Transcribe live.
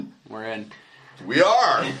We're in. We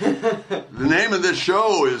are. The name of this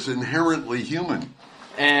show is Inherently Human.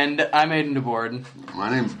 And I'm Aiden DeBoard. My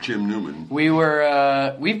name's Jim Newman.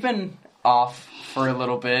 We've been off for a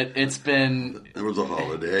little bit. It was a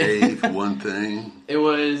holiday, for one thing. It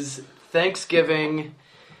was Thanksgiving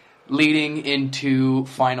leading into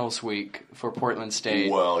finals week for Portland State.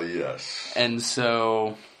 Well, yes. And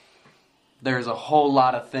so there's a whole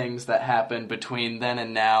lot of things that happened between then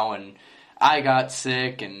and now, and I got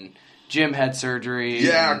sick, and Jim had surgery.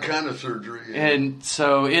 Yeah, kind of surgery. And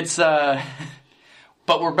so it's, but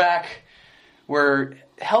we're back. We're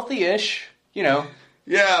healthy-ish, you know.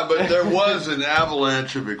 Yeah, but there was an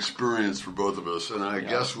avalanche of experience for both of us, and I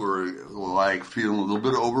guess we're like feeling a little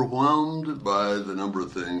bit overwhelmed by the number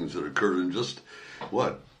of things that occurred in just,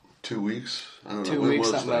 2 weeks? I don't know. 2 weeks,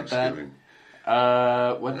 something like that.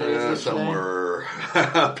 What day is it somewhere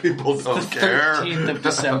people don't care. 13th of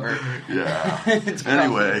December. Yeah.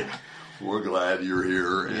 Anyway, we're glad you're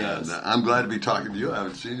here, and I'm glad to be talking to you. I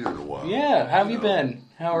haven't seen you in a while. Yeah, how have you been?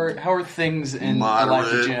 How are things in the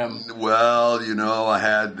life of Jim? Well, I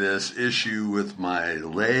had this issue with my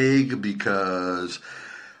leg because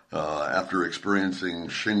after experiencing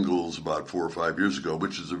shingles about 4 or 5 years ago,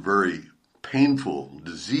 which is a very painful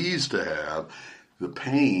disease to have, the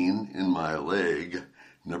pain in my leg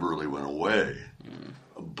never really went away.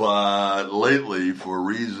 But lately, for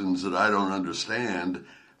reasons that I don't understand,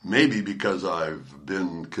 maybe because I've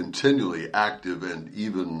been continually active and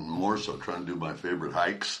even more so trying to do my favorite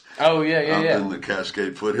hikes. Oh, yeah. In the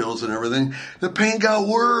Cascade foothills and everything, the pain got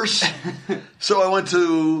worse. So I went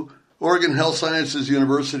to Oregon Health Sciences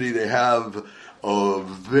University. They have a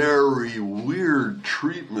very weird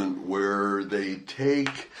treatment where they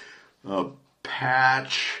take a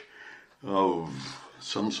patch of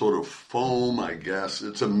some sort of foam, I guess.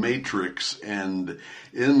 It's a matrix, and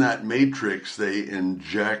in that matrix they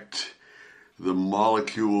inject the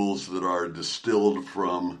molecules that are distilled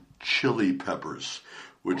from chili peppers,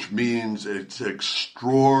 which means it's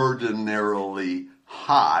extraordinarily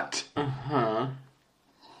hot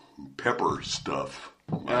pepper stuff.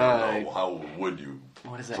 I don't know, how would you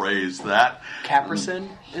phrase that? Capricin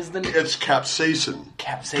is the name? It's capsaicin.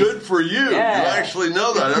 Capsaicin. Good for you. Yeah. You actually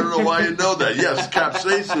know that. I don't know why you know that. Yes,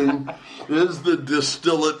 capsaicin is the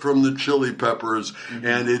distillate from the chili peppers,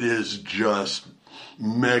 and it is just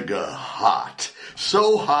mega hot.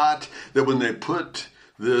 So hot that when they put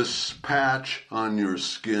this patch on your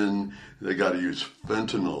skin, they got to use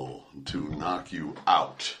fentanyl to knock you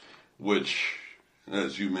out, which,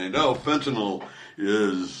 as you may know, fentanyl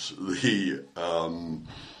is the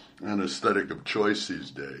anesthetic of choice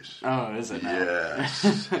these days. Oh, is it now?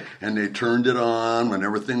 Yes. And they turned it on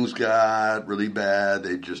whenever things got really bad.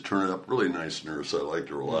 They just turned it up. Really nice nurse. I liked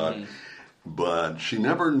her a lot. But she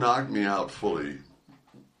never knocked me out fully.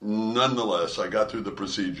 Nonetheless, I got through the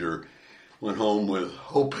procedure, went home with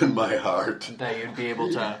hope in my heart that you'd be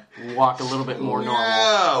able to walk a little bit more normal.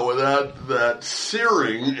 Yeah, without that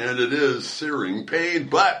searing, and it is searing pain,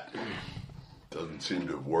 but doesn't seem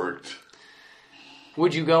to have worked.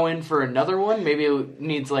 Would you go in for another one? Maybe it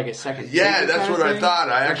needs like a second. Yeah, that's what I thought.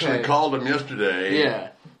 I actually called him yesterday.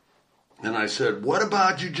 Yeah. And I said, what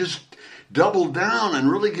about you just double down and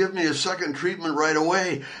really give me a second treatment right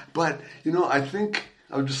away? But, I think,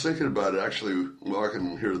 I was just thinking about it actually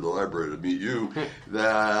walking here to the library to meet you,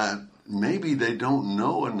 that maybe they don't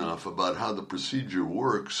know enough about how the procedure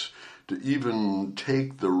works to even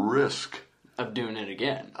take the risk of doing it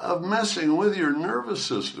again. Of messing with your nervous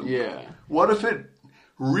system. Yeah. What if it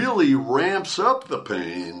really ramps up the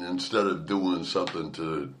pain instead of doing something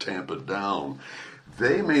to tamp it down?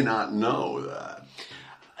 They may not know that.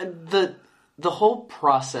 The whole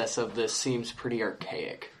process of this seems pretty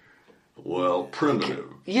archaic. Well,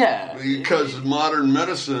 primitive. Yeah. Because modern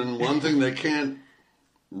medicine, one thing they can't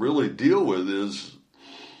really deal with is,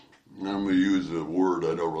 I'm going to use a word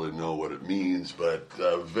I don't really know what it means, but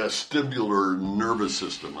vestibular nervous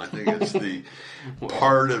system. I think it's the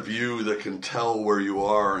part of you that can tell where you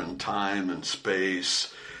are in time and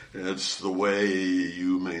space. It's the way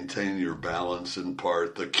you maintain your balance in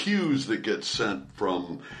part. The cues that get sent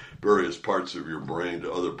from various parts of your brain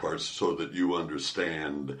to other parts so that you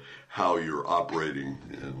understand how you're operating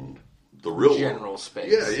in the real general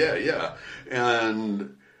space. Yeah.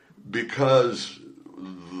 And because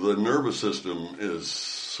the nervous system is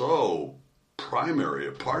so primary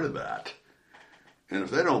a part of that, and if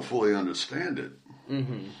they don't fully understand it,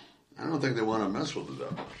 I don't think they want to mess with it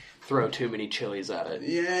that much. Throw too many chilies at it.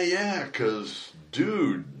 Yeah, because,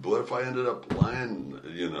 dude, what if I ended up lying,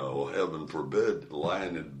 heaven forbid,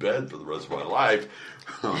 lying in bed for the rest of my life?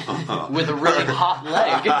 With a really hot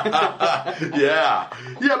leg. Yeah,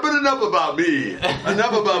 but enough about me.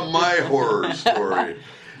 Enough about my horror story.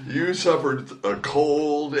 You suffered a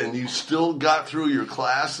cold and you still got through your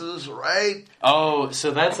classes, right? Oh,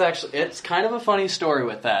 so it's kind of a funny story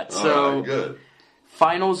with that. All So, right, good.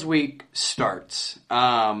 finals week starts.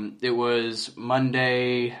 It was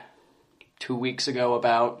Monday 2 weeks ago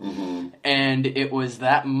about, and it was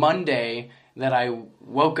that Monday that I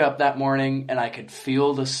woke up that morning and I could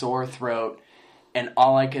feel the sore throat, and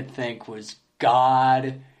all I could think was,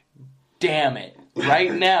 God damn it.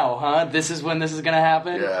 Right now, huh? This is when this is going to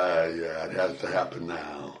happen? Yeah, it has to happen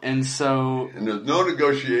now. And so... And there's no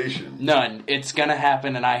negotiation. None. It's going to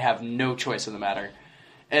happen, and I have no choice in the matter.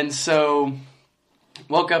 And so,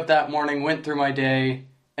 woke up that morning, went through my day,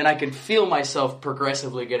 and I could feel myself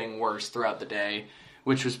progressively getting worse throughout the day,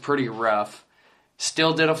 which was pretty rough.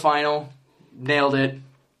 Still did a final, nailed it. Good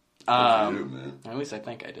for you, man. At least I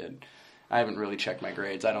think I did. I haven't really checked my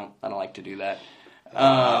grades. I don't like to do that.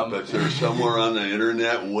 But there's somewhere on the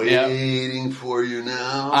internet waiting for you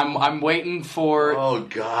now. I'm waiting for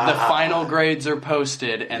God. the final grades are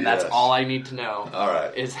posted, and that's Yes. all I need to know. All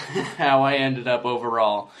right. Is how I ended up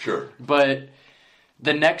overall. Sure. But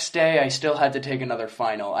the next day, I still had to take another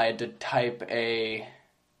final. I had to type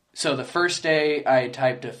So the first day, I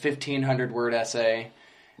typed a 1,500-word essay,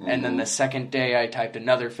 and then the second day, I typed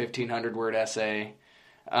another 1,500-word essay.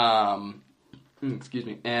 Excuse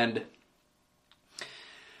me. And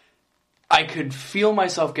I could feel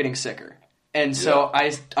myself getting sicker. And so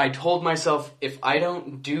I told myself, if I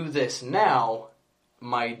don't do this now,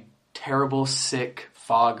 my terrible, sick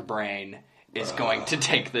fog brain is going to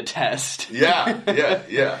take the test. Yeah.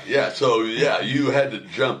 So, you had to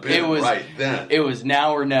jump in right then. It was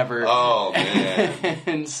now or never. Oh, man.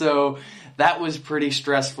 And so that was pretty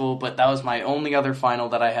stressful, but that was my only other final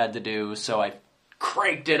that I had to do, so I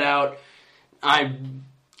cranked it out. I'm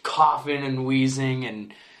coughing and wheezing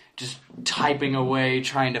and just typing away,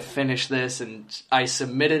 trying to finish this, and I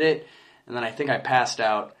submitted it, and then I think I passed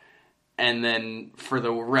out, and then for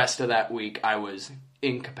the rest of that week, I was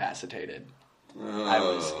incapacitated. I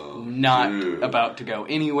was not about to go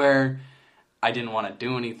anywhere. I didn't want to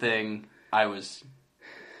do anything. I was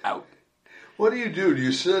out. What do? Do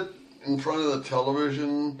you sit in front of the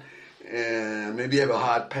television and maybe have a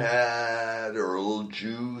hot pad or a little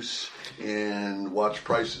juice and watch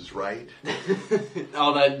Price is Right?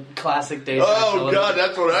 All that classic days. Oh, God,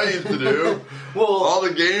 that's what I used to do. Well, all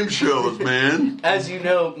the game shows, man. As you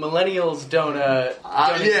know, millennials don't yeah,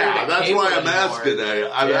 that's cable why I'm anymore. asking.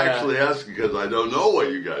 I'm actually asking because I don't know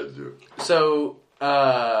what you guys do. So,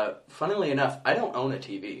 funnily enough, I don't own a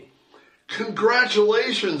TV.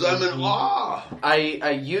 Congratulations, I'm in awe.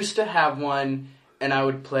 I used to have one, and I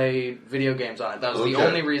would play video games on it. That was the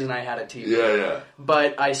only reason I had a TV. Yeah.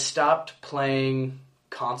 But I stopped playing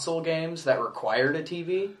console games that required a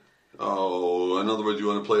TV. Oh, in other words, you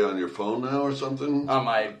want to play on your phone now or something? On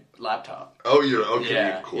my laptop. Oh, yeah, okay,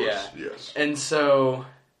 Yeah, of course, yeah. yes. And so,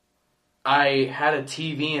 I had a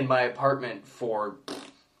TV in my apartment for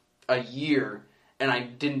a year, and I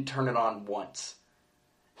didn't turn it on once.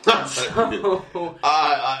 So,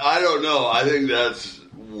 I don't know. I think that's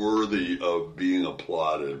worthy of being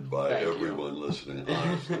applauded by Thank everyone listening,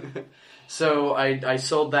 honestly. So I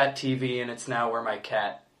sold that TV, and it's now where my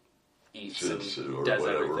cat eats Sits and or does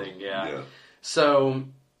whatever. everything. Yeah. Yeah. So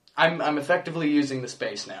I'm effectively using the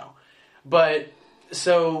space now. But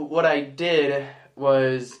so what I did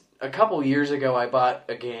was a couple years ago, I bought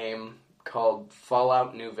a game called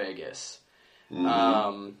Fallout New Vegas.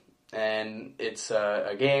 And it's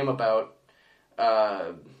a game about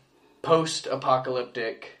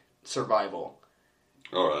post-apocalyptic survival.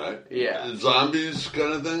 All right. Yeah. Zombies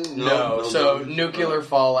kind of thing? No, so zombies? nuclear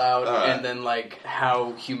fallout, All right. and then like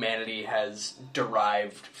how humanity has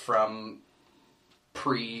derived from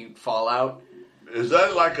pre-fallout. Is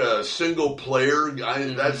that like a single player?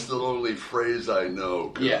 That's the only phrase I know.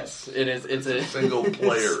 'Cause Yes, it is. It's a single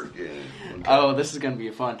player game. Okay. Oh, this is going to be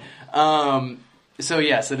fun. So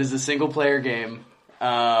yes, it is a single player game,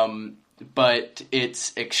 but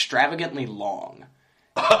it's extravagantly long.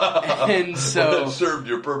 And so That served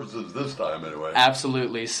your purposes this time, anyway.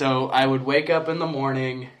 Absolutely. So I would wake up in the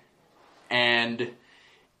morning, and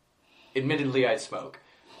admittedly, I'd smoke.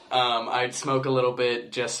 I'd smoke a little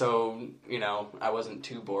bit just so, I wasn't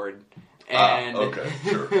too bored. And okay,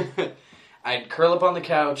 sure. I'd curl up on the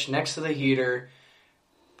couch next to the heater,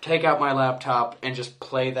 take out my laptop, and just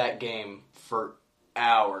play that game for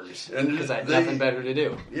hours And because I had they- nothing better to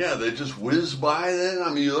do. Yeah, they just whiz by then. I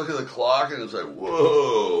mean, you look at the clock and it's like,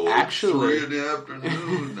 whoa, Actually- it's 3 in the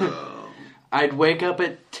afternoon now. I'd wake up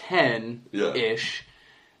at 10-ish,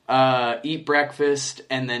 eat breakfast,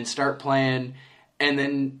 and then start playing, and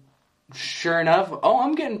then sure enough,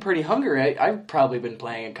 I'm getting pretty hungry. I've probably been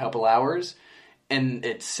playing a couple hours, and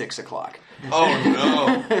it's 6 o'clock.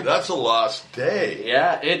 Oh, no. That's a lost day.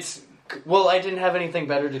 Yeah, I didn't have anything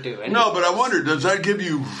better to do. No, but I wonder, does that give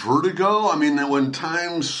you vertigo? I mean, when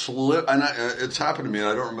time slip, and it's happened to me, and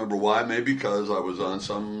I don't remember why, maybe because I was on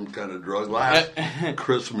some kind of drug. Last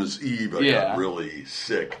Christmas Eve, I got really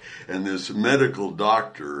sick, and this medical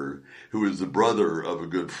doctor, who is the brother of a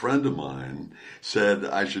good friend of mine, said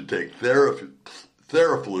I should take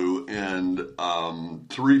Theraflu and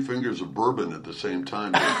 3 fingers of bourbon at the same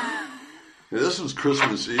time. This was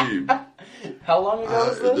Christmas Eve. How long ago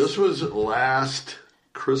was this? This was last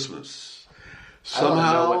Christmas. Somehow,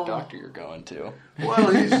 I don't know what doctor you're going to.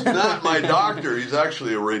 well, he's not my doctor. He's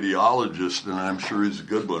actually a radiologist, and I'm sure he's a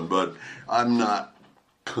good one. But I'm not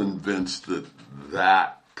convinced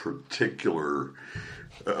that particular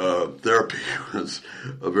therapy was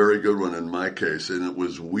a very good one in my case. And it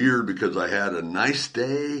was weird because I had a nice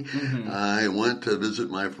day. Mm-hmm. I went to visit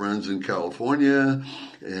my friends in California,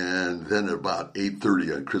 and then at about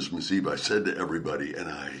 8:30 on Christmas Eve, I said to everybody,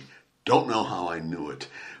 and I don't know how I knew it,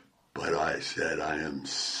 but I said, I am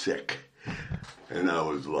sick. And I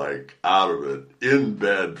was like out of it, in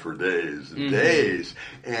bed for days and days.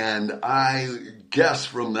 And I guess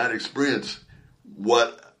from that experience,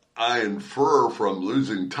 what I infer from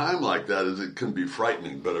losing time like that is it can be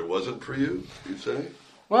frightening, but it wasn't for you, you say?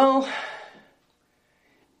 Well,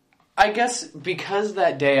 I guess because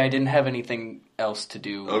that day I didn't have anything else to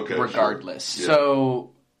do regardless. Sure. Yeah.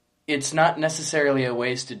 So it's not necessarily a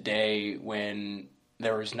wasted day when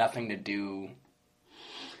there was nothing to do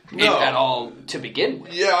at all to begin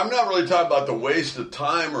with. Yeah, I'm not really talking about the waste of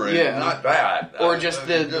time or anything. Yeah. Not that. Or just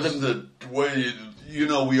the way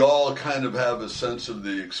we all kind of have a sense of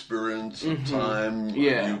the experience of time.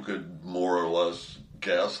 Yeah. You could more or less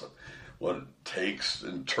guess what it takes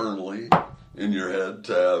internally in your head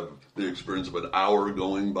to have the experience of an hour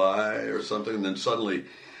going by or something, and then suddenly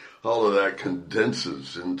all of that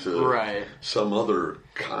condenses into some other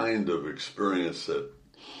kind of experience that,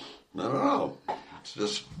 I don't know, it's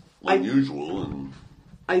just unusual. And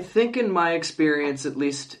I think in my experience, at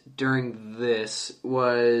least during this,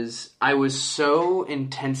 was I was so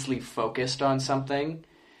intensely focused on something.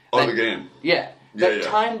 The game. Yeah. That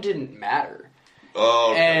time didn't matter.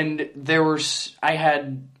 Oh, okay. And I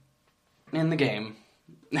had, in the game,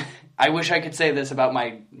 I wish I could say this about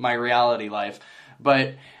my reality life,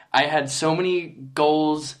 but I had so many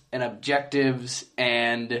goals and objectives,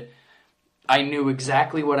 and I knew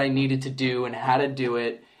exactly what I needed to do and how to do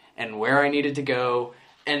it and where I needed to go.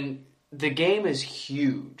 And the game is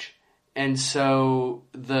huge. And so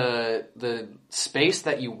the space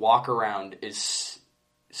that you walk around is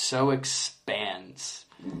so expands.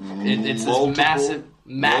 It's this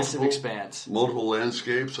massive expanse. Multiple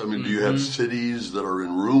landscapes. I mean, do you have cities that are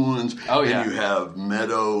in ruins? Oh, yeah. And you have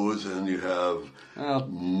meadows, and you have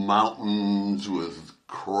mountains with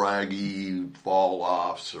craggy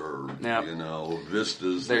fall-offs or,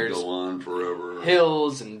 vistas that go on forever.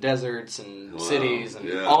 Hills and deserts and cities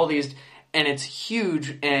and all these. And it's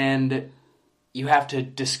huge, and you have to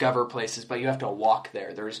discover places, but you have to walk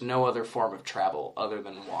there. There's no other form of travel other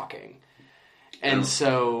than walking. And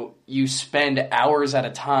so you spend hours at a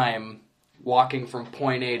time walking from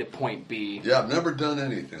point A to point B. Yeah, I've never done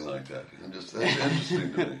anything like that. That's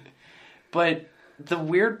interesting to me. But the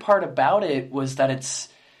weird part about it was that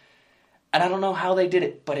and I don't know how they did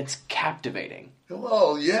it, but it's captivating.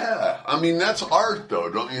 Well, yeah. I mean, that's art, though,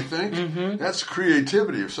 don't you think? Mm-hmm. That's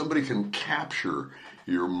creativity. If somebody can capture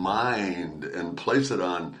your mind and place it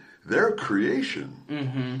on their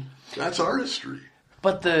creation, that's artistry.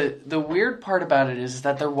 But the weird part about it is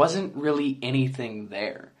that there wasn't really anything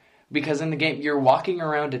there. Because in the game, you're walking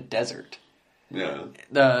around a desert. Yeah.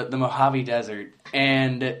 The Mojave Desert.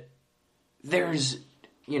 And there's,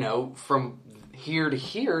 from here to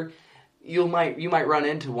here, you might run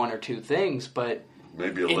into one or two things, but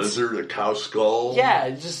maybe a lizard, a cow skull. Yeah,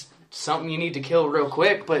 just something you need to kill real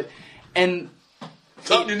quick. Something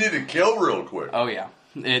you need to kill real quick. Oh yeah,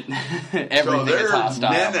 everything is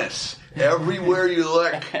hostile. Menace everywhere you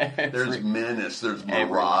look. There's menace. There's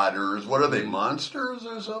marauders. What are they? Monsters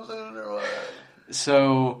or something? Or what?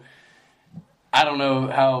 So I don't know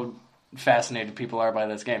how fascinated people are by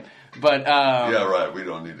this game, but yeah, right. We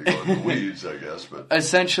don't need to go into the weeds, I guess. But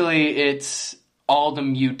essentially, it's all the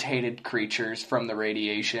mutated creatures from the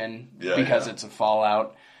radiation because it's a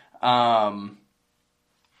Fallout.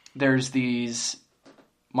 There's these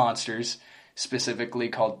monsters specifically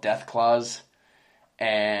called Deathclaws,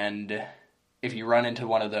 and if you run into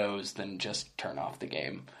one of those, then just turn off the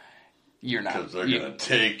game. You're not, because they're going to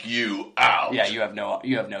take you out. Yeah, you have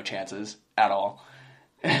no chances at all.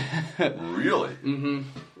 Really? Mm-hmm.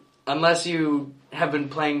 Unless you have been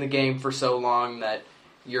playing the game for so long that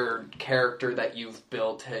your character that you've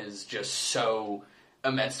built is just so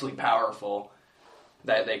immensely powerful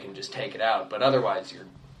that they can just take it out. But otherwise,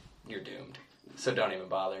 you're doomed. So don't even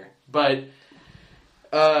bother. But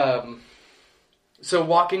so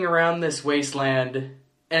walking around this wasteland,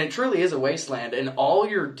 and it truly is a wasteland, and all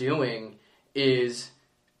you're doing is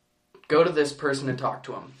go to this person and talk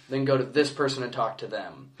to them, then go to this person and talk to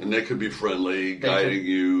them. And they could be friendly, guiding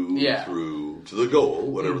you through to the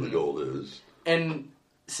goal, whatever the goal is. And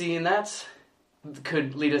see, and that's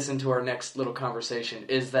could lead us into our next little conversation,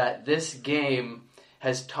 is that this game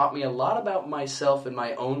has taught me a lot about myself and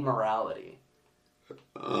my own morality.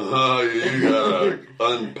 You gotta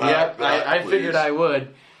unpack that, I figured I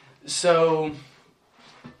would. So,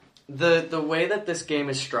 the way that this game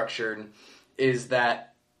is structured is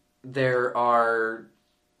that there are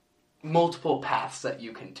multiple paths that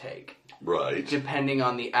you can take. Right. Depending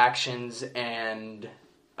on the actions and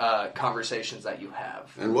conversations that you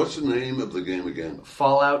have. And what's the name of the game again?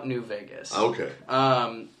 Fallout New Vegas. Okay.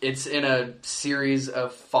 It's in a series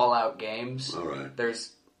of Fallout games. All right.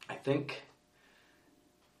 There's, I think,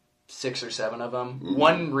 6 or 7 of them. Mm-hmm.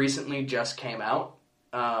 One recently just came out,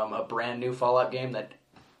 a brand new Fallout game that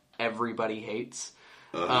everybody hates.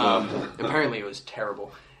 Apparently it was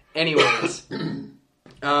terrible. Anyways,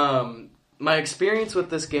 my experience with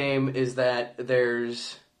this game is that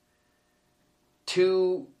there's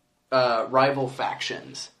 2 rival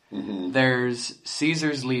factions. Mm-hmm. There's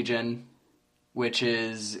Caesar's Legion, which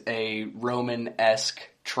is a Roman-esque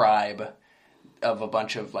tribe of a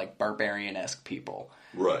bunch of like barbarian-esque people.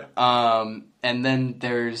 Right. And then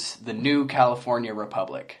there's the New California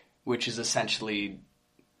Republic, which is essentially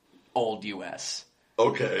old U.S.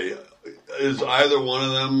 Okay. Is either one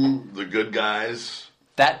of them the good guys?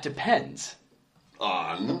 That depends.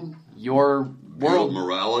 On? Your world...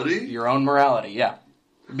 morality? Your own morality, yeah.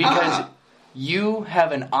 Because you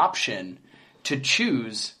have an option to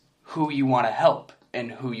choose who you want to help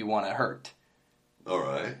and who you want to hurt. All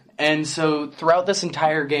right. And so throughout this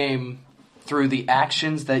entire game, through the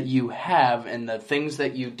actions that you have and the things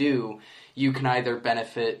that you do, you can either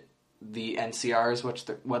benefit the NCRs,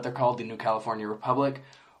 what they're called, the New California Republic,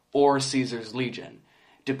 or Caesar's Legion,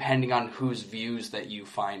 depending on whose views that you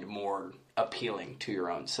find more appealing to your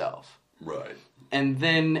own self. Right. And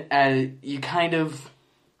then you kind of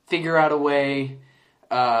figure out a way,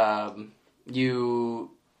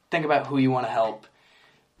 you think about who you want to help,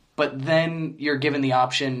 but then you're given the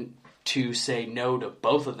option to say no to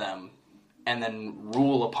both of them and then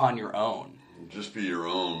rule upon your own. Just be your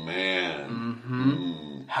own man. Mm-hmm.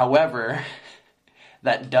 Mm. However,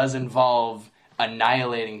 that does involve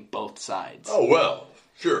annihilating both sides. Oh, well,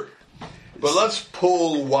 sure. But let's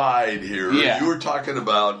pull wide here. Yeah. You were talking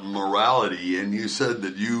about morality, and you said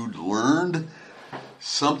that you learned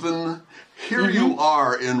something. Here you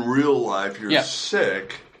are in real life. You're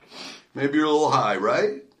sick. Maybe you're a little high,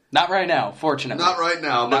 right? Not right now, fortunately. Not right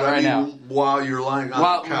now, but I mean, while you're lying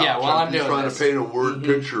on the couch. Yeah, while I'm doing trying to paint a word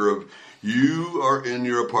picture of you are in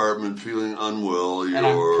your apartment feeling unwell. And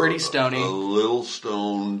I'm pretty stony. A little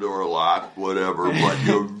stoned or a lot, whatever, but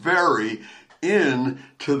you're very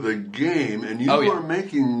into the game, and you are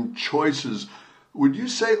making choices. Would you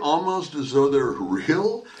say almost as though they're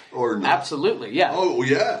real or not? Absolutely, yeah. Oh,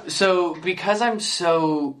 yeah. So, because I'm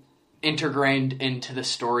so integrated into the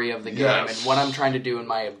story of the game and what I'm trying to do and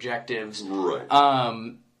my objectives, right.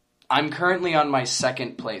 I'm currently on my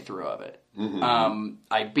second playthrough of it. Mm-hmm.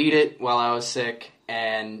 I beat it while I was sick,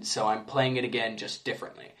 and so I'm playing it again just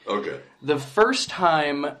differently. Okay. The first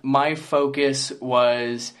time, my focus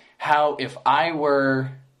was how, if I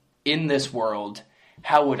were in this world,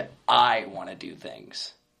 how would I want to do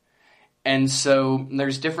things? And so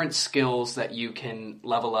there's different skills that you can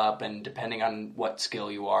level up, and depending on what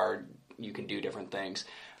skill you are, you can do different things.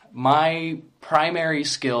 My primary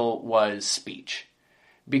skill was speech,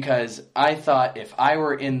 because I thought if I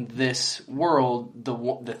were in this world,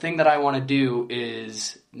 the thing that I want to do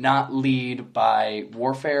is not lead by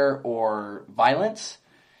warfare or violence,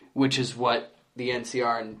 which is what the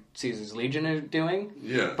NCR and Caesar's Legion are doing,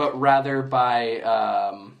 but rather by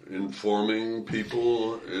informing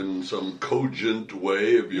people in some cogent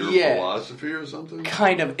way of your philosophy or something?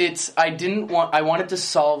 Kind of. I wanted to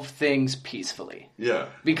solve things peacefully. Yeah.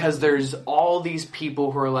 Because there's all these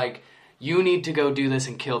people who are like, you need to go do this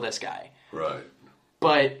and kill this guy. Right.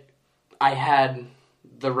 But I had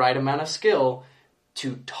the right amount of skill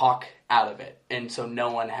to talk out of it, and so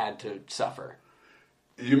no one had to suffer.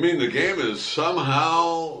 You mean the game is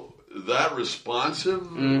somehow that responsive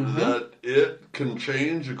that it can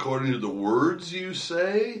change according to the words you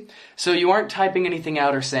say? So you aren't typing anything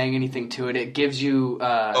out or saying anything to it. It gives you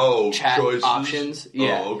chat choices? options.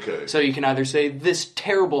 Yeah. Oh, okay. So you can either say this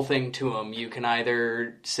terrible thing to him. You can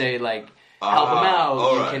either say, like, help him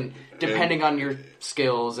out. You can, depending on your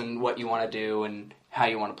skills and what you want to do and how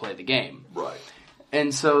you want to play the game. Right.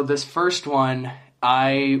 And so this first one,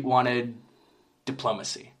 I wanted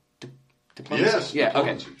diplomacy. Diplomacy? Yes. Yeah,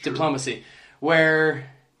 diplomacy, okay. sure. Diplomacy. Where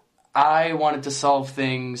I wanted to solve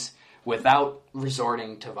things without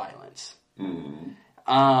resorting to violence. Mm-hmm.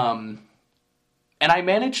 And I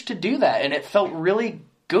managed to do that, and it felt really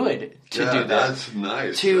good to do that. That's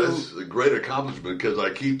nice. That's a great accomplishment, because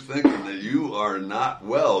I keep thinking that you are not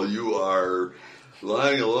well. You are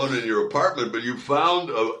lying alone in your apartment, but you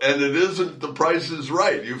found, and it isn't The Price is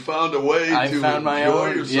Right. You found a way to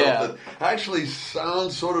enjoy yourself that actually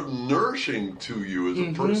sounds sort of nourishing to you as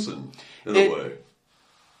a person, in a way.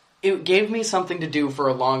 It gave me something to do for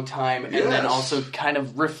a long time, and then also kind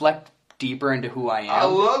of reflect deeper into who I am. I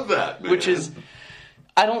love that, man. Which is,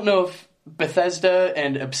 I don't know if Bethesda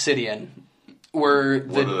and Obsidian were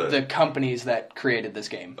the companies that created this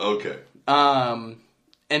game. Okay.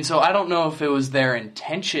 And so I don't know if it was their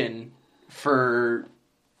intention for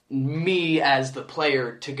me as the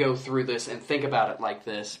player to go through this and think about it like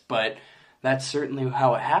this, but that's certainly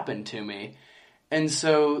how it happened to me. And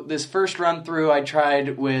so this first run through I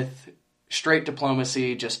tried with straight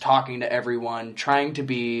diplomacy, just talking to everyone, trying to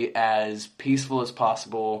be as peaceful as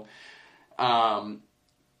possible,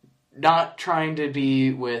 not trying to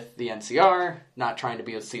be with the NCR, not trying to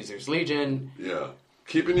be with Caesar's Legion. Yeah.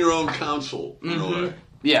 Keeping your own counsel, in a way.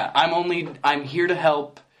 Yeah, I'm here to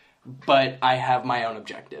help, but I have my own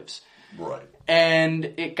objectives. Right. And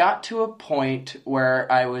it got to a point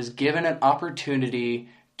where I was given an opportunity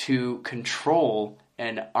to control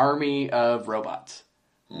an army of robots.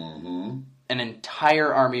 Mm-hmm. An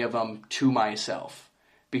entire army of them to myself.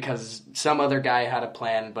 Because some other guy had a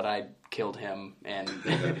plan, but I killed him, and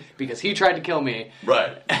because he tried to kill me.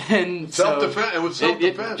 Right. And self-defense. It was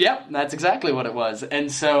self-defense. Yep, that's exactly what it was.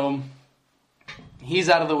 And so he's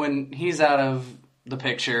out of the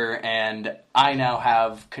picture, and I now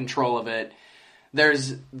have control of it.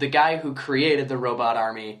 There's the guy who created the robot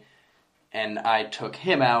army, and I took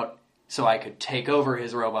him out so I could take over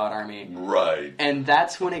his robot army. Right. And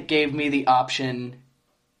that's when it gave me the option.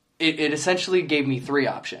 It essentially gave me 3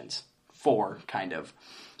 options. 4, kind of.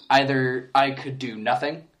 Either I could do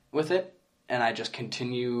nothing with it, and I just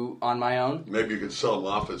continue on my own. Maybe you could sell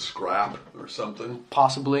them off as scrap or something.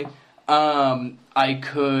 Possibly. I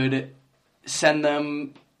could send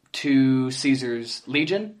them to Caesar's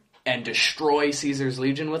Legion and destroy Caesar's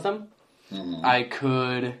Legion with them. Mm-hmm. I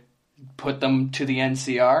could put them to the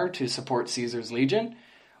NCR to support Caesar's Legion,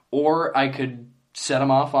 or I could set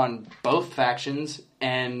them off on both factions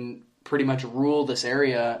and pretty much rule this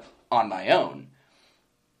area on my own.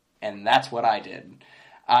 And that's what I did.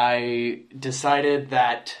 I decided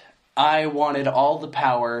that I wanted all the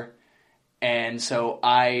power, and so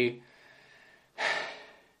I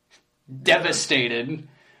devastated.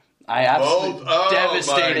 I absolutely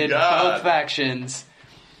devastated both factions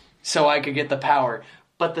so I could get the power.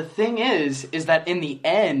 But the thing is that in the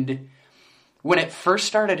end, when it first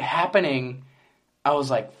started happening, I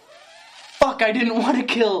was like, fuck, I didn't want to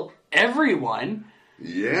kill everyone.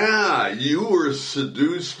 Yeah, you were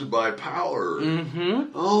seduced by power.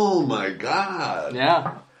 Mm-hmm. Oh my God.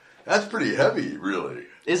 Yeah. That's pretty heavy, really.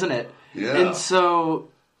 Isn't it? Yeah. And so,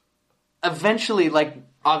 eventually, like,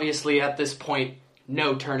 obviously at this point,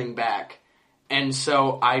 no turning back. And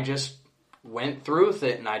so I just went through with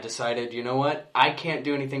it, and I decided, you know what? I can't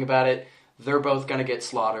do anything about it. They're both going to get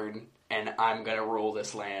slaughtered, and I'm going to rule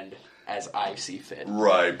this land as I see fit.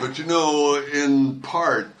 Right, but you know, in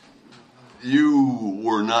part, you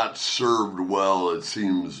were not served well, it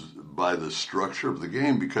seems, by the structure of the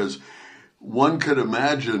game, because one could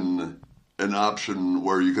imagine an option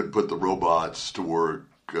where you could put the robots to work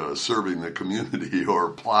serving the community or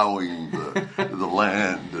plowing the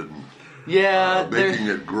land and making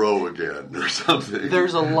it grow again or something.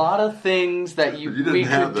 There's a lot of things that we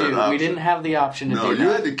could do. Option. We didn't have the option to do that. No, you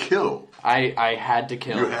had to kill. I had to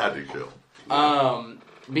kill. You had to kill.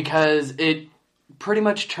 Because it pretty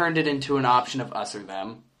much turned it into an option of us or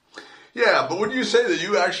them. Yeah, but when you say that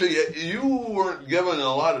you weren't given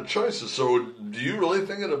a lot of choices, so do you really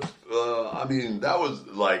think that was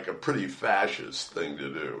like a pretty fascist thing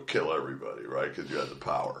to do, kill everybody, right? Because you had the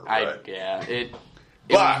power, right? It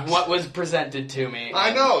was what was presented to me.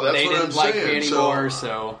 I know, that's they what I'm didn't like saying. me anymore,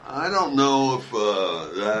 so I don't know if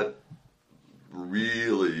that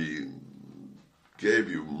really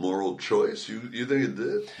gave you moral choice. You think it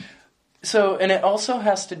did? So, and it also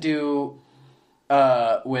has to do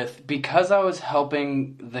with, because I was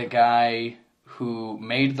helping the guy who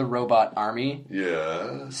made the robot army.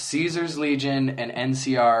 Yeah. Caesar's Legion and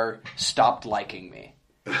NCR stopped liking me.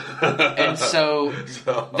 And so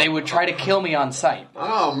they would try to kill me on sight.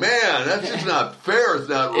 Oh man, that's just not fair. It's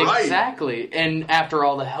not right. Exactly. And after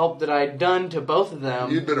all the help that I'd done to both of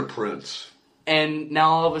them, you'd been a prince. And now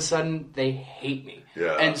all of a sudden they hate me.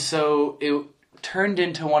 Yeah. And so it turned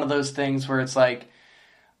into one of those things where it's like,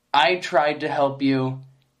 I tried to help you,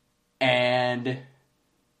 and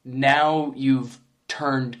now you've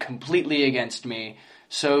turned completely against me.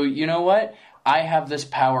 So you know what? I have this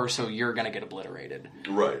power, so you're going to get obliterated.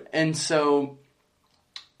 Right. And so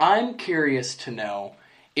I'm curious to know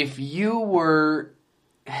if you were...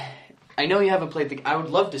 I know you haven't played I would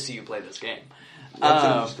love to see you play this game.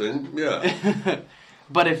 That's interesting. Yeah.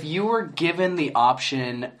 But if you were given the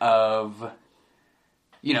option of,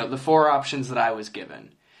 the 4 options that I was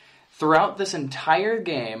given, throughout this entire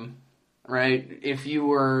game, right, if you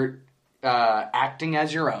were acting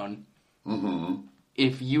as your own,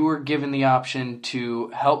 if you were given the option to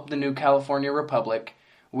help the New California Republic,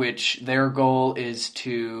 which their goal is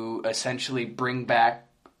to essentially bring back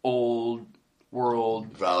old world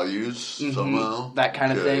values somehow, that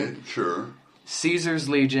kind of thing. Sure. Caesar's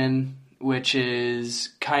Legion, which is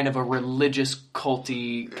kind of a religious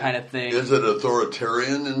culty kind of thing. Is it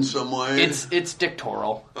authoritarian in some way? It's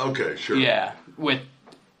dictatorial. Okay, sure. Yeah,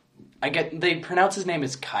 they pronounce his name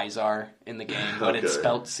as Caesar in the game, but it's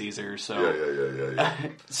spelled Caesar. So yeah.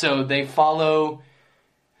 So they follow.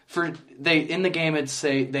 In the game,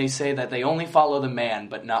 they say that they only follow the man,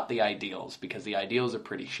 but not the ideals, because the ideals are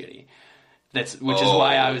pretty shitty. Which is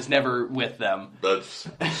why I was never with them. That's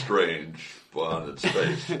strange on its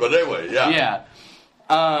face. But anyway, yeah.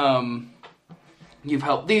 Yeah. You've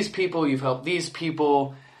helped these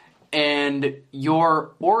people, and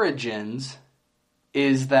your origins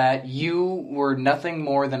is that you were nothing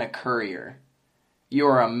more than a courier. You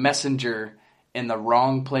are a messenger in the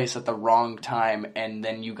wrong place at the wrong time, and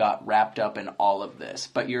then you got wrapped up in all of this.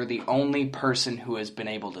 But you're the only person who has been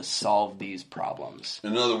able to solve these problems.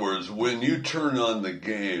 In other words, when you turn on the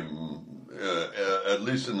game, at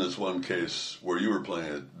least in this one case where you were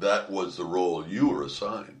playing it, that was the role you were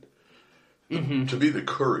assigned. To be the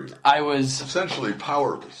courier. I was... essentially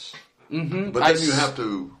powerless. But then you have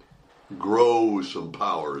to grow some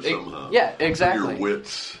power somehow. Yeah, exactly. Through your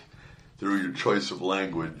wits, through your choice of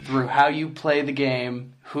language. Through how you play the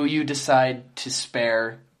game, who you decide to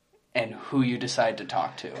spare, and who you decide to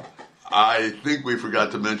talk to. I think we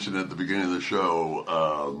forgot to mention at the beginning of the show...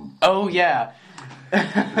 oh, yeah.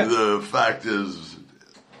 The fact is,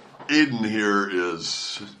 Aiden here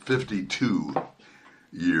is 52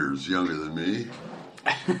 years younger than me.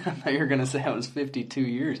 I thought you were going to say I was 52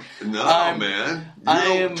 years. No, man.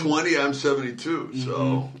 You're 20, I'm 72.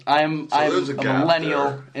 So I'm a millennial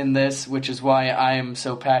there. In this, which is why I am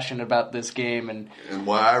so passionate about this game. And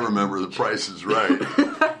why I remember The Price is Right.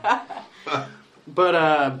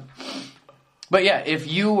 But yeah,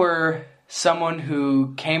 if you were someone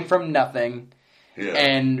who came from nothing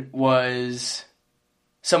and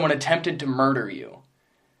someone attempted to murder you,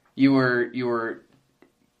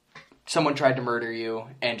 someone tried to murder you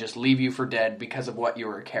and just leave you for dead because of what you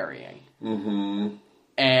were carrying.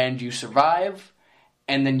 And you survive,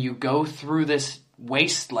 and then you go through this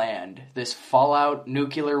wasteland, this Fallout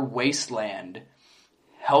nuclear wasteland,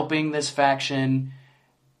 helping this faction,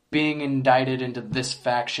 being indicted into this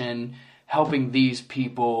faction, helping these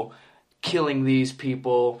people, killing these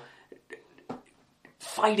people,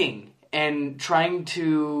 fighting, and trying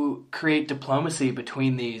to create diplomacy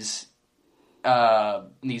between these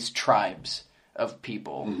tribes of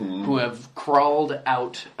people who have crawled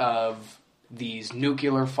out of these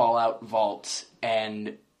nuclear fallout vaults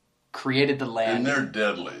and created the land. And they're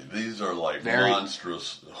deadly. These are like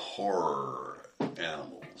monstrous horror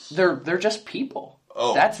animals. They're just people.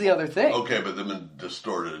 Oh, that's the other thing. Okay, but they've been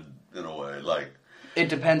distorted in a way, like. It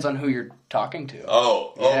depends on who you're talking to.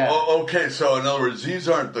 Okay. So in other words, these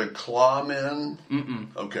aren't the claw men.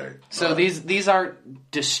 Okay. So these aren't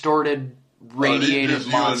distorted, radiated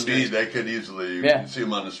monsters. You and me, they could easily. You can see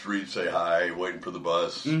them on the street, say hi, waiting for the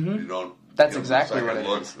bus. You don't That's give exactly them a what it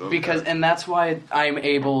second is. look. Okay. And that's why I'm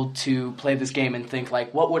able to play this game and think,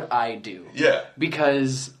 like, what would I do? Yeah.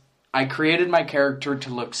 Because I created my character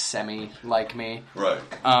to look semi-like me. Right.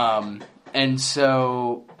 And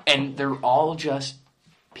they're all just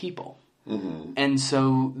people. Mm-hmm. And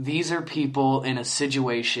so these are people in a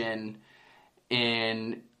situation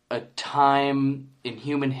in a time in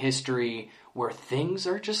human history where things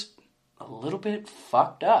are just a little bit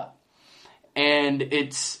fucked up. And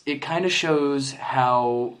it kind of shows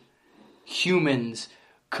how humans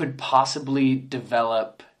could possibly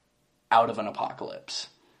develop out of an apocalypse.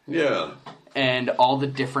 Yeah. And all the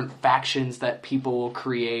different factions that people will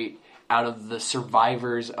create out of the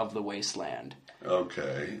survivors of the wasteland.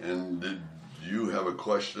 Okay. And did you have a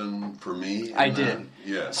question for me? I did.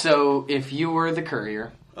 Yeah. So if you were the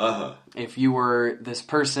courier, if you were this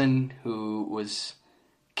person who was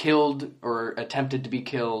killed or attempted to be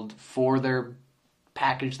killed for their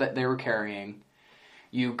package that they were carrying,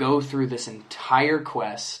 you go through this entire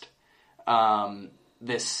quest,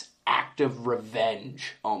 this act of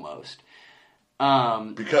revenge almost.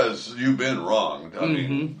 Because you've been wronged. I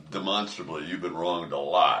mean, demonstrably, you've been wronged a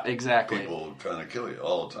lot. Exactly. People trying to kill you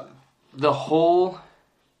all the time.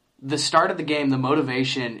 The start of the game, the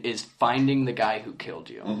motivation is finding the guy who killed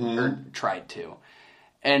you, or tried to.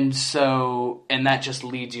 And that just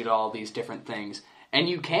leads you to all these different things. And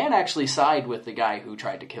you can actually side with the guy who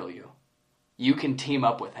tried to kill you. You can team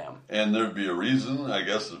up with him. And there'd be a reason, I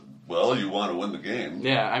guess, well, you want to win the game.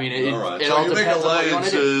 Yeah, I mean, it all So you make depends on what you want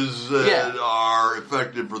to do. alliances that are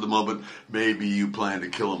effective for the moment. Maybe you plan to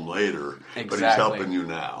kill him later, but he's Exactly. helping you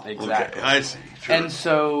now. Exactly. Okay, I see. Sure. And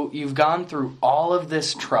so you've gone through all of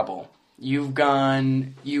this trouble. You've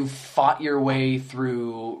fought your way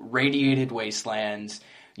through radiated wastelands.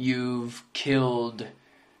 You've killed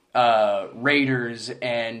raiders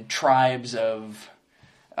and tribes of,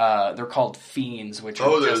 they're called fiends, which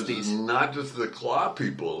are just these. Not just the claw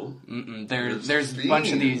people. There's a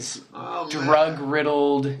bunch of these Oh,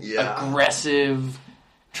 drug-riddled, Yeah. aggressive,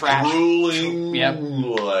 trash. Drooling, Yep.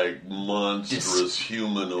 like monstrous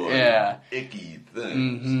humanoid, Yeah. icky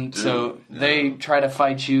things. So they try to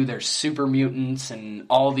fight you. They're super mutants and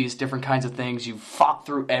all these different kinds of things. You've fought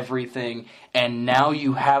through everything, and now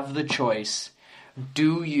you have the choice.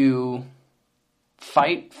 Do you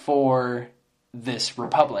fight for this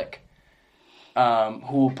republic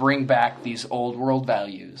who will bring back these old world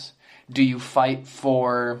values? Do you fight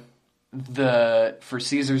for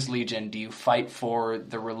Caesar's Legion? Do you fight for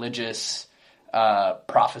the religious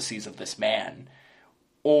prophecies of this man?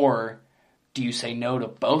 Or do you say no to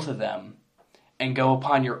both of them and go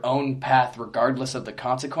upon your own path regardless of the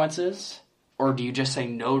consequences? Or do you just say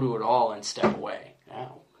no to it all and step away?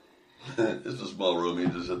 Ow. It's a small room. He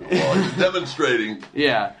just hit the wall. He's demonstrating.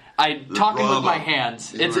 Yeah. Talking with drama. my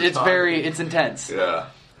hands. You were It's intense. Yeah.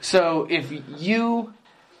 So if you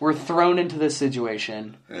were thrown into this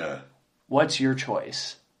situation, what's your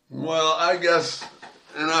choice? Well, I guess,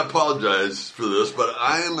 and I apologize for this, but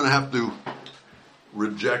I am going to have to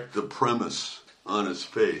reject the premise on its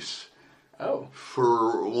face. Oh.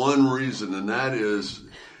 For one reason, and that is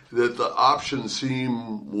that the options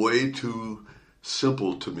seem way too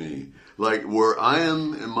simple to me. Like where I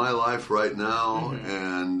am in my life right now,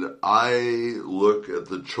 and I look at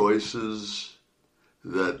the choices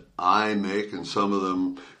that I make, and some of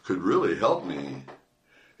them could really help me.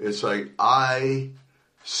 It's like I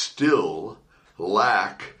still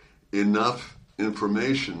lack enough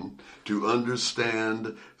information to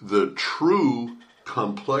understand the true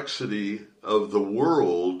complexity of the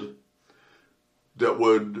world that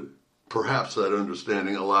would, perhaps that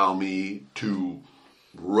understanding, allow me to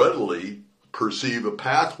readily perceive a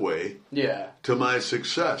pathway to my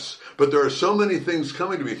success. But there are so many things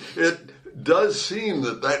coming to me. It does seem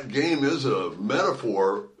that game is a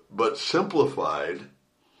metaphor, but simplified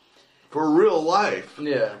for real life.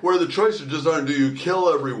 Yeah. Where the choices just aren't, do you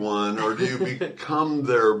kill everyone or do you become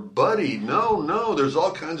their buddy? No. There's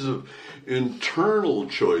all kinds of internal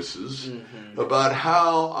choices about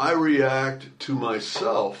how I react to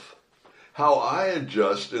myself, how I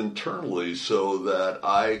adjust internally so that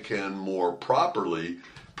I can more properly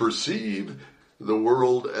perceive the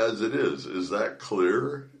world as it is. Is that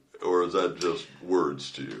clear, or is that just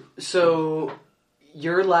words to you? So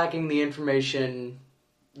you're lacking the information,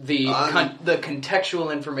 the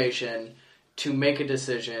contextual information to make a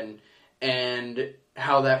decision, and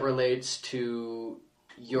how that relates to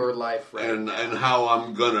your life right now. And how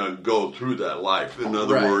I'm going to go through that life. In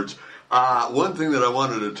other words, one thing that I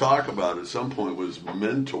wanted to talk about at some point was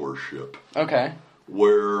mentorship. Okay.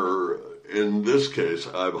 Where, in this case,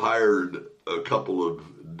 I've hired a couple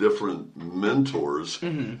of different mentors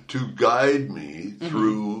to guide me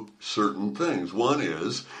through certain things. One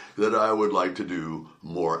is that I would like to do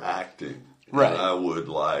more acting. Right. And I would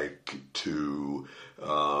like to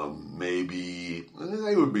maybe,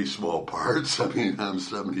 they would be small parts. I mean, I'm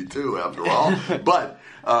 72 after all. But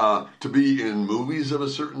to be in movies of a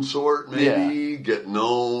certain sort, maybe, get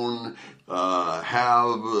known,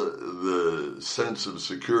 have the sense of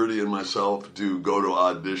security in myself to go to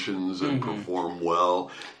auditions and perform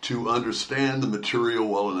well, to understand the material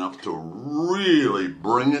well enough to really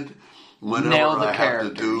bring it whenever I have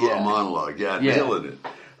to do a monologue. Nailing it.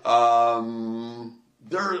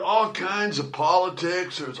 There are all kinds of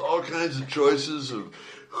politics. There's all kinds of choices of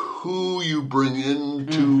who you bring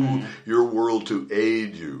into your world to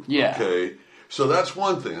aid you. Yeah. Okay? So that's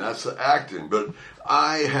one thing. That's the acting. But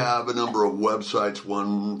I have a number of websites,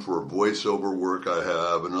 one for voiceover work I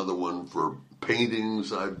have, another one for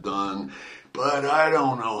paintings I've done. But I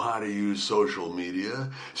don't know how to use social media.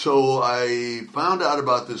 So I found out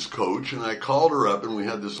about this coach, and I called her up, and we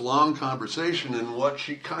had this long conversation, and what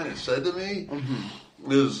she kind of said to me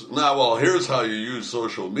is, now, well, here's how you use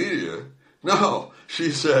social media. No,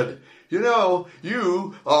 she said, you know,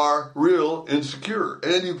 you are real insecure,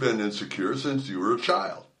 and you've been insecure since you were a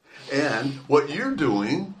child. And what you're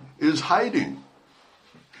doing is hiding.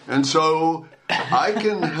 And so I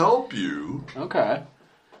can help you. Okay.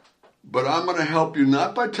 But I'm going to help you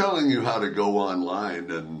not by telling you how to go online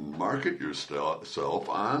and market yourself.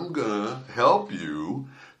 I'm going to help you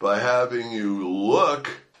by having you look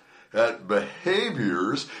at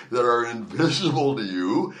behaviors that are invisible to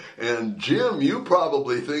you. And Jim, you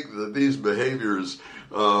probably think that these behaviors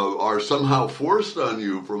are somehow forced on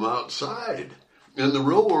you from outside in the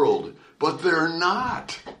real world, but they're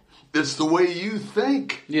not. It's the way you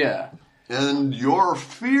think. Yeah. And your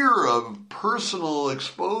fear of personal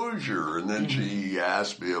exposure. And then she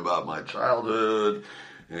asked me about my childhood.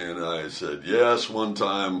 And I said, yes, one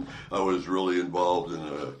time I was really involved in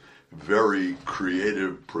a very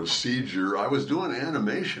creative procedure. I was doing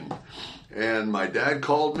animation. And my dad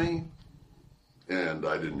called me. And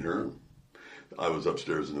I didn't hear him. I was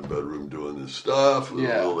upstairs in the bedroom doing this stuff with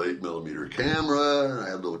a little 8mm camera. And I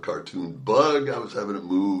had a little cartoon bug. I was having it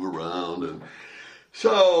move around. And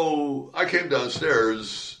so I came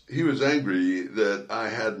downstairs. He was angry that I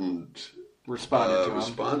hadn't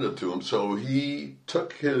responded to him. So he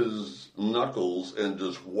took his knuckles and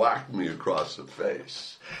just whacked me across the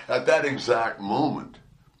face at that exact moment.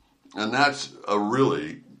 And that's a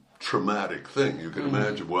really traumatic thing. You can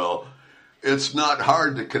imagine. Well, it's not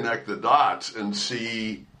hard to connect the dots and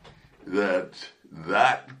see that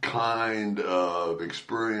that kind of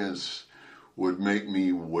experience would make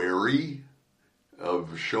me wary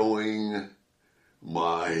of showing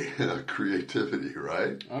my creativity,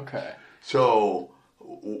 right? Okay. So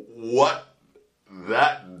what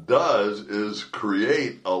that does is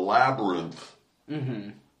create a labyrinth,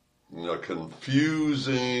 a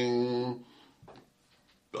confusing,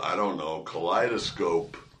 I don't know,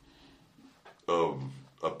 kaleidoscope of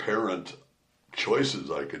apparent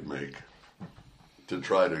choices I could make to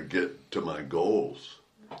try to get to my goals.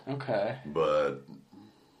 Okay. But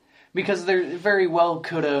because there very well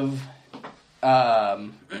could have,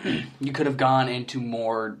 you could have gone into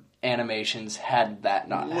more animations had that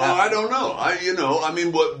not happened. Well, I don't know.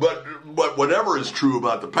 But whatever is true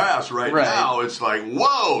about the past right now, it's like,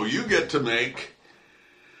 whoa, you get to make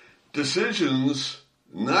decisions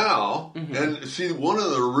now. And see, one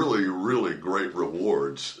of the really, really great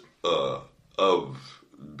rewards of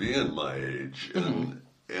being my age, and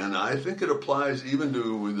I think it applies even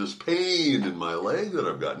to this pain in my leg that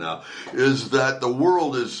I've got now, is that the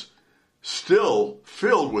world is still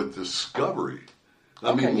filled with discovery.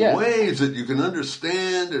 I mean, ways that you can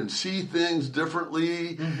understand and see things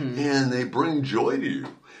differently, and they bring joy to you.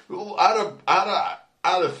 Out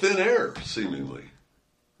of thin air, seemingly,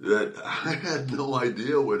 that I had no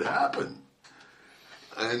idea would happen.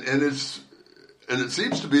 And it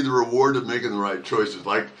seems to be the reward of making the right choices.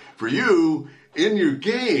 Like, for you, in your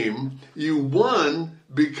game, you won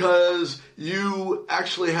because you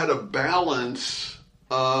actually had a balance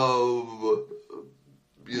of,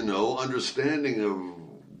 understanding of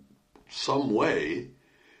some way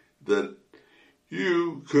that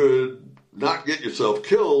you could not get yourself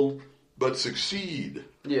killed, but succeed.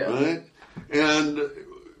 Yeah. Right? And,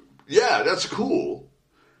 that's cool.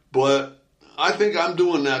 But I think I'm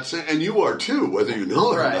doing that same, and you are too, whether you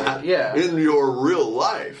know it or not, in your real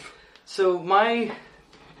life. So my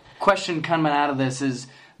question coming out of this is,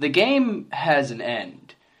 the game has an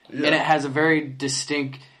end, and it has a very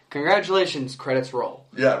distinct, congratulations, credits roll.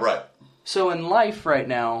 Yeah, right. So in life right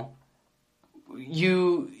now,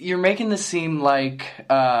 you're making this seem like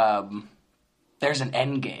there's an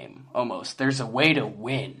end game almost. There's a way to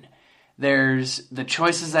win. There's the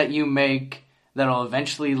choices that you make that'll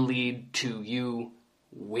eventually lead to you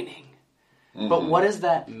winning. Mm-hmm. But what does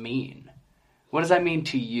that mean? What does that mean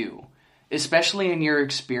to you? Especially in your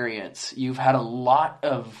experience, you've had a lot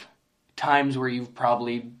of times where you've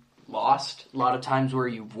probably lost, a lot of times where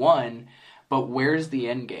you've won, but where's the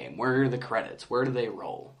end game? Where are the credits? Where do they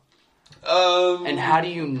roll? And how do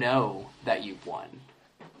you know that you've won?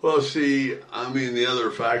 Well, see, I mean, the other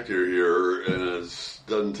factor here, and it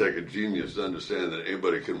doesn't take a genius to understand that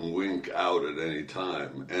anybody can wink out at any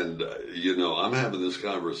time. And, I'm having this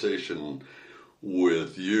conversation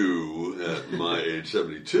with you at my age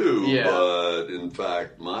 72, yeah. But in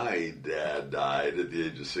fact, my dad died at the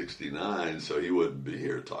age of 69, so he wouldn't be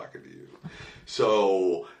here talking to you.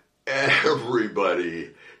 So everybody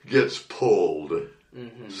gets pulled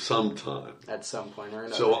sometime. At some point or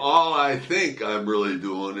another. So all I think I'm really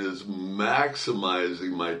doing is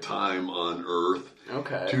maximizing my time on Earth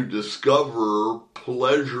to discover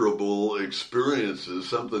pleasurable experiences,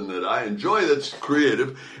 something that I enjoy that's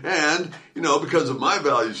creative, and, because of my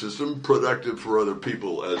value system, productive for other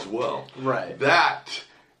people as well. Right. That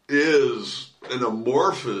is an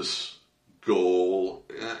amorphous goal,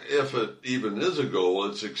 if it even is a goal.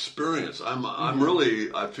 It's experience.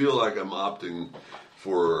 I feel like I'm opting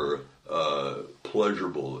for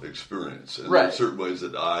pleasurable experience, and there are certain ways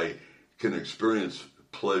that I can experience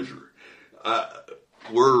pleasure.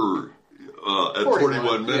 We're at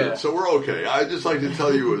 41 minutes, so we're okay. I'd just like to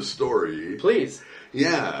tell you a story. Please.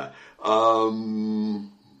 Yeah. I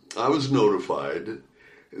was notified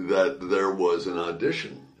that there was an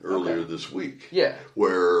audition earlier this week. Yeah.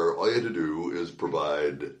 Where all you had to do is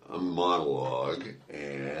provide a monologue,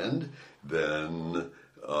 and then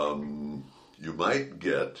you might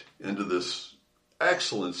get into this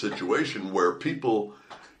excellent situation where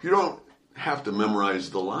you don't have to memorize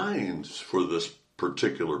the lines for this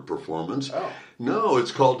particular performance. Oh. No,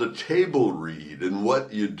 it's called a table read. And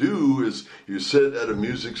what you do is you sit at a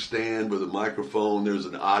music stand with a microphone, there's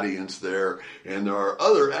an audience there, and there are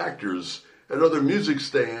other actors at other music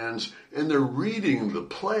stands, and they're reading the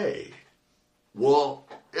play. Well,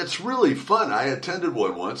 it's really fun. I attended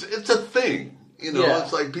one once. It's a thing.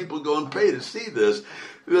 It's like people go and pay to see this.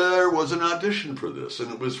 There was an audition for this,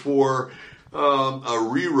 and it was for a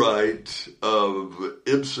rewrite of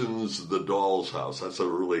Ibsen's The Doll's House. That's a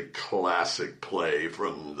really classic play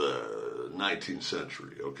from the 19th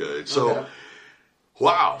century, okay? So,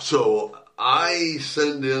 wow. So I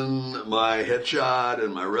send in my headshot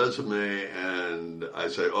and my resume, and I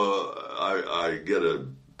say, I get a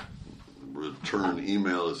return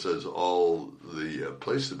email that says all the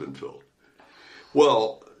places have been filled.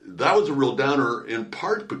 Well, that was a real downer, in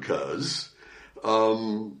part because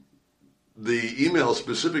the email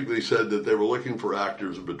specifically said that they were looking for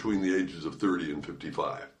actors between the ages of 30 and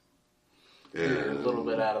 55. And you're a little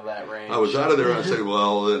bit out of that range. I was out of there. I say,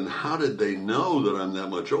 well, then how did they know that I'm that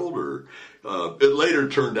much older? It later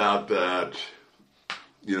turned out that,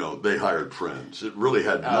 they hired friends. It really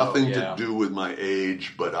had nothing to do with my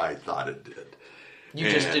age, but I thought it did. You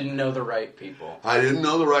just didn't know the right people. I didn't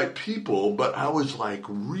know the right people, but I was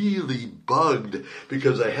really bugged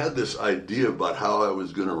because I had this idea about how I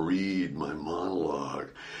was going to read my monologue.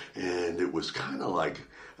 And it was kind of like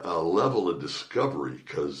a level of discovery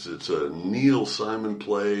because it's a Neil Simon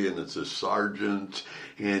play and it's a sergeant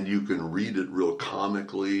and you can read it real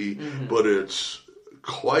comically, but it's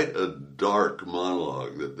quite a dark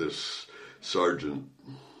monologue that this sergeant,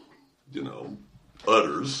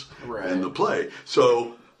 utters in the play.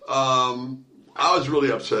 So I was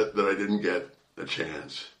really upset that I didn't get a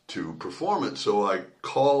chance to perform it. So I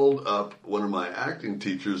called up one of my acting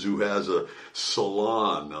teachers who has a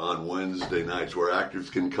salon on Wednesday nights where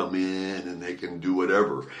actors can come in and they can do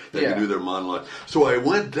whatever. They can do their monologue. So I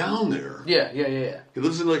went down there. Yeah. He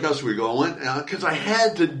lives in Lake Oswego. I went because I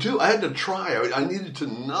had to try. I needed to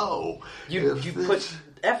know. You put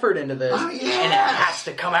effort into this, and it has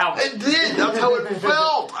to come out. It did. That's how it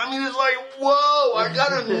felt. I mean, it's like, whoa, I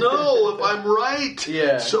gotta know if I'm right.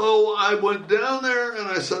 Yeah. So I went down there and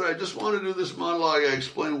I said, I just want to do this monologue. I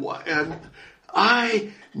explained why, and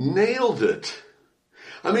I nailed it.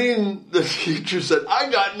 I mean, the teacher said,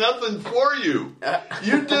 I got nothing for you.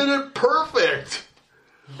 You did it perfect.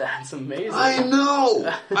 That's amazing. I know.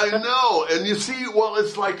 And you see, well,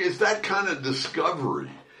 it's that kind of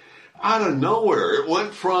discovery. Out of nowhere, it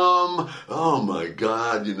went from, oh my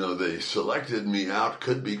God, they selected me out,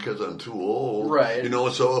 could be because I'm too old. Right.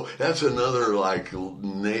 So that's another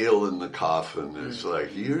nail in the coffin. It's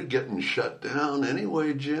like, you're getting shut down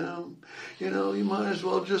anyway, Jim. you might as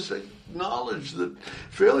well just acknowledge that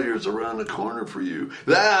failure's around the corner for you.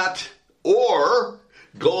 That, or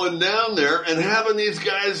going down there and having these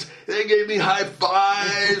guys, they gave me high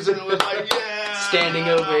fives, and it was like, yeah. Standing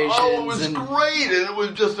ovations. Oh, it was great, and it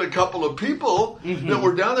was just a couple of people that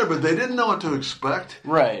were down there, but they didn't know what to expect.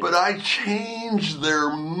 Right. But I changed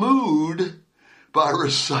their mood by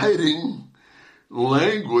reciting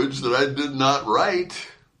language that I did not write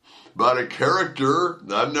about a character.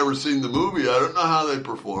 I've never seen the movie. I don't know how they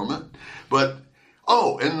perform it. But,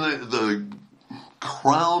 and the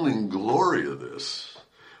crowning glory of this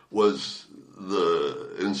was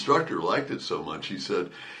the instructor liked it so much. He said,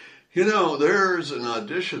 there's an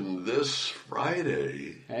audition this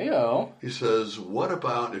Friday. Hey-o. He says, what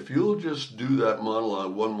about if you'll just do that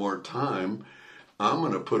monologue one more time, I'm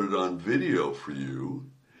going to put it on video for you,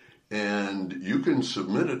 and you can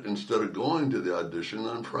submit it instead of going to the audition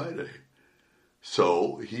on Friday.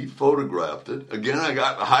 So he photographed it. Again, I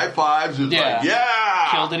got high fives. It was like, yeah!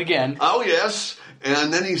 Killed it again. Oh, yes.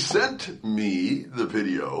 And then he sent me the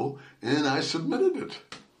video, and I submitted it.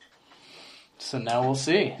 So now we'll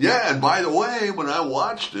see. Yeah, and by the way, when I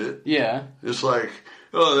watched it, it's like,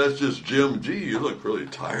 oh, that's just Jim. Gee, you look really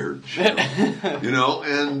tired, Jim.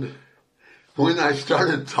 And when I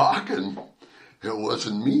started talking, it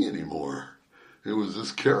wasn't me anymore. It was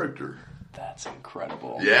this character. That's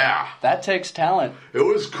incredible. Yeah. That takes talent. It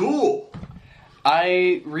was cool.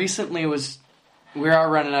 I recently we are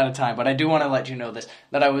running out of time, but I do want to let you know this,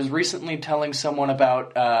 that I was recently telling someone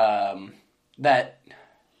about that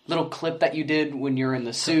little clip that you did when you're in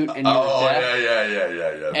the suit and you were deaf.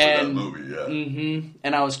 Yeah. For that movie, yeah. Mm-hmm.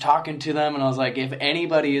 And I was talking to them, and I was like, if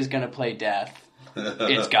anybody is going to play death,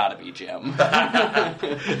 it's got to be Jim.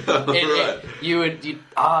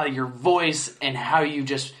 Your voice and how you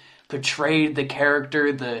just portrayed the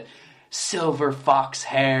character, the silver fox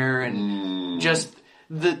hair, and just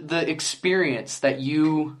the experience that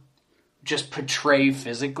you just portray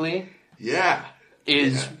physically. Yeah.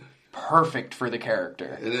 Is perfect for the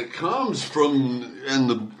character. And it comes from,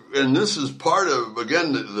 and this is part of,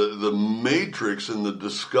 again, the matrix and the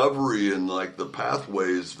discovery and like the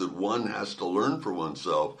pathways that one has to learn for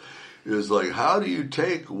oneself is like, how do you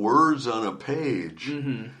take words on a page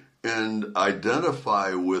and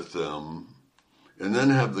identify with them and then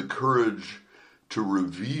have the courage to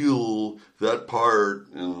reveal that part,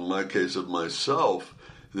 in my case of myself,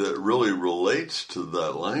 that really relates to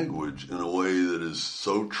that language in a way that is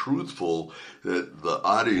so truthful that the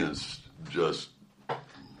audience just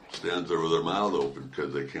stands there with their mouth open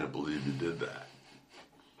because they can't believe you did that.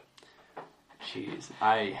 Jeez,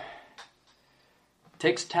 it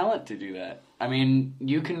takes talent to do that. I mean,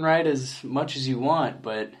 you can write as much as you want,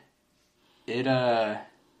 but it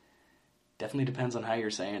definitely depends on how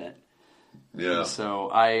you're saying it. Yeah. And so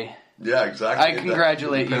yeah, exactly. I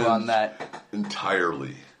congratulate you on that.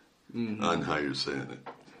 Entirely on how you're saying it.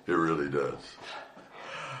 It really does.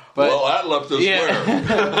 But, well, that left us where?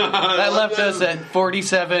 That left us at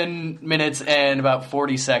 47 minutes and about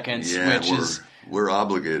 40 seconds, we're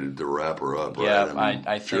obligated to wrap her up, right? Yeah,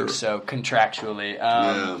 I think so, contractually.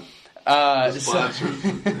 The sponsors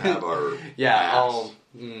have our ads.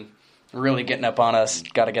 Really getting up on us.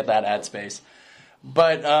 Got to get that ad space.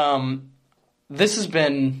 But this has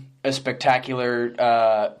been a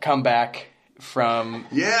spectacular comeback from...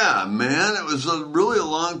 Yeah, man. It was really a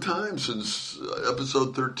long time since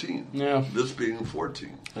episode 13. Yeah. This being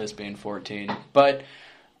 14. But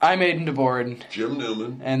I'm Aiden DeBoard. Jim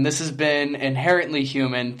Newman. And this has been Inherently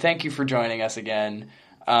Human. Thank you for joining us again.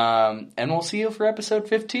 And we'll see you for episode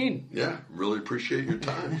 15. Yeah, really appreciate your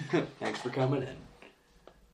time. Thanks for coming in.